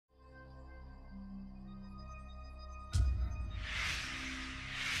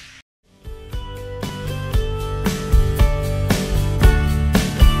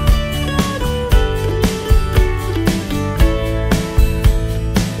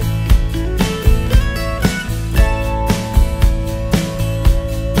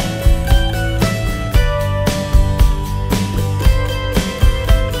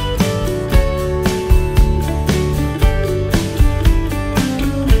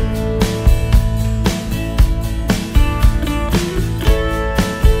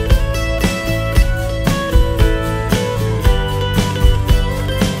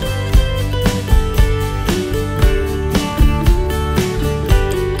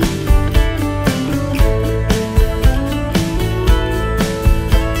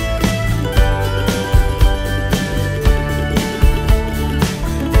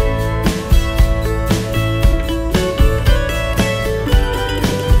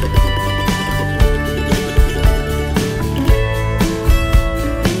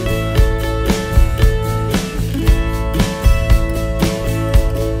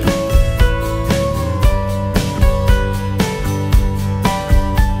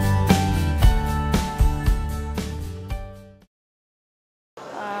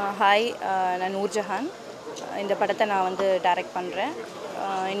Hi, நான் நூர்ஜஹான். இந்த படத்தை நான் வந்து டைரக்ட் பண்ணுறேன்.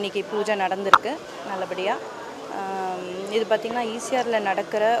 இன்றைக்கி பூஜை நடந்திருக்கு நல்லபடியாக. இது பார்த்திங்கன்னா ஈசிஆரில்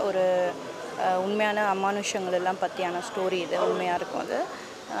நடக்கிற ஒரு உண்மையான அமானுஷங்கள் எல்லாம் பற்றியான ஸ்டோரி. இது உண்மையாக இருக்கும். அது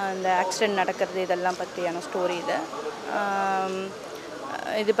இந்த ஆக்சிடெண்ட் நடக்கிறது இதெல்லாம் பற்றியான ஸ்டோரி இது.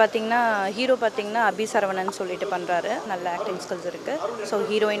 இது பார்த்திங்கன்னா ஹீரோ பார்த்திங்கன்னா அபி சரவணன் சொல்லிட்டு பண்ணுறாரு. நல்ல ஆக்டிங் ஸ்கில்ஸ் இருக்குது. ஸோ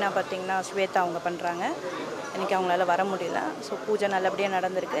ஹீரோயினாக பார்த்திங்கன்னா ஸ்வேதா அவங்க பண்ணுறாங்க. இன்றைக்கி அவங்களால வர முடியல. ஸோ பூஜை நல்லபடியாக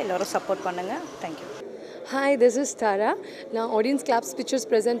நடந்திருக்கு. எல்லோரும் சப்போர்ட் பண்ணுங்கள். Thank you. Hi, this is Tara. நான் ஆடியன்ஸ் கிளாப்ஸ் பிக்சர்ஸ்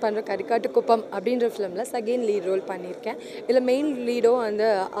ப்ரெசென்ட் பண்ணுற கரிக்காட்டுக்குப்பம் அப்படின்ற ஃபிலிமில் செகண்ட் லீட் ரோல் பண்ணியிருக்கேன். இதில் மெயின் லீடோ வந்து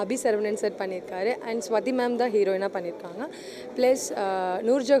அபி சரவணன் சார் பண்ணியிருக்காரு அண்ட் ஸ்வதி மேம் தான் ஹீரோயினாக பண்ணியிருக்காங்க. ப்ளஸ்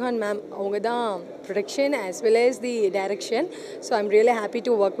நூர்ஜஹான் மேம் அவங்க தான் production as well as the direction. So I'm really happy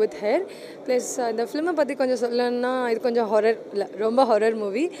to work with her. Plus இந்த ஃபிலிமை பற்றி கொஞ்சம் சொல்லணும்னா இது கொஞ்சம் ஹொரர் இல்லை, ரொம்ப ஹொரர்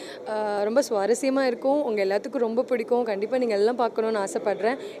மூவி. ரொம்ப சுவாரஸ்யமாக இருக்கும். உங்கள் எல்லாத்துக்கும் ரொம்ப பிடிக்கும். கண்டிப்பாக நீங்கள் எல்லாம் பார்க்கணுன்னு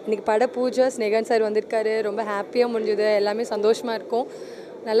ஆசைப்பட்றேன். இன்றைக்கி பட பூஜை ஸ்னேகன் சார் வந்திருக்காரு. ரொம்ப ஹாப்பியாக முடிஞ்சது. எல்லாமே சந்தோஷமாக இருக்கும்.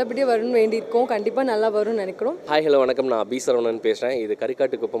 நல்லபடியாக வரும்னு வேண்டியிருக்கோம். கண்டிப்பாக நல்லா வரும்னு நினைக்கிறோம். ஹாய், ஹலோ, வணக்கம். நான் அபி சரவணன் பேசுகிறேன். இது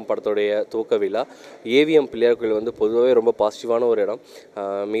கரிக்காட்டுக்குப்பம் படத்துடைய துவக்க விழா. ஏவிஎம் பிள்ளையார் கோயில் வந்து பொதுவாகவே ரொம்ப பாசிட்டிவான ஒரு இடம்.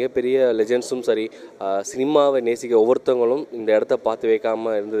 மிகப்பெரிய லெஜெண்ட்ஸும் சரி, சினிமாவை நேசிக்க ஒவ்வொருத்தவங்களும் இந்த இடத்த பார்த்து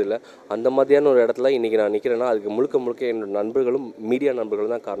வைக்காமல் இருந்ததில்லை. அந்த மாதிரியான ஒரு இடத்துல இன்றைக்கி நான் நிற்கிறேன்னா அதுக்கு முழுக்க முழுக்க என்னோடய நண்பர்களும் மீடியா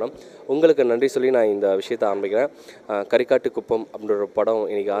நண்பர்களும் தான் காரணம். உங்களுக்கு நன்றி சொல்லி நான் இந்த விஷயத்தை ஆரம்பிக்கிறேன். கரிக்காட்டுக்குப்பம் அப்படின்ற ஒரு படம்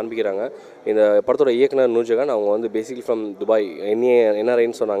இன்றைக்கி ஆரம்பிக்கிறாங்க. இந்த படத்தோட இயக்குனர் நூர்ஜஹான். அவங்க வந்து பேசிக்கலி ஃப்ரம் துபாய் என்ஆர்ஐன்னு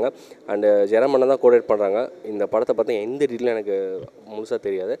சொன்னாங்க. அண்டு ஜெரமனை தான் கோஆர்டினேட் பண்ணுறாங்க. இந்த படத்தை பார்த்தா எந்த டீட்டெயிலும் எனக்கு முழுசாக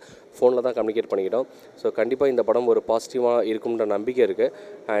தெரியாது. ஃபோனில் தான் கம்யூனிகேட் பண்ணிக்கிட்டோம். ஸோ கண்டிப்பாக இந்த படம் ஒரு பாசிட்டிவாக இருக்கும்ன்ற நம்பிக்கை இருக்குது.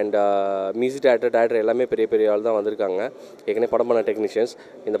 அண்ட் மியூசிக் டேரக்டர் எல்லாமே பெரிய பெரிய ஆள் தான் வந்திருக்காங்க. ஏற்கனவே படம் பண்ண டெக்னீஷியன்ஸ்.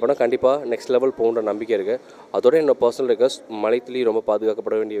 இந்த படம் கண்டிப்பாக நெக்ஸ்ட் லெவல் போகின்ற நம்பிக்கை இருக்குது. அதோட என்னோட பர்சனல் ரெக்வஸ்ட், மழைத்துளி ரொம்ப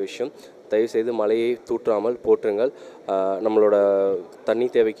பாதுகாக்கப்பட வேண்டிய விஷயம். தயவுசெய்து மழையை தூற்றாமல் போற்றுங்கள். நம்மளோட தண்ணி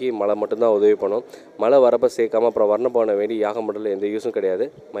தேவைக்கு மழை மட்டும்தான் உதவி பண்ணும். மழை வரப்போ சேர்க்காமல் அப்புறம் வர்ணம் பண்ண வேண்டிய யாகம் மட்டும் எந்த யூஸும் கிடையாது.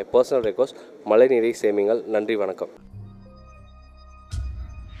 மை பர்சனல் ரெக்வஸ்ட், மழை நீரை சேமிங்கள். நன்றி, வணக்கம்.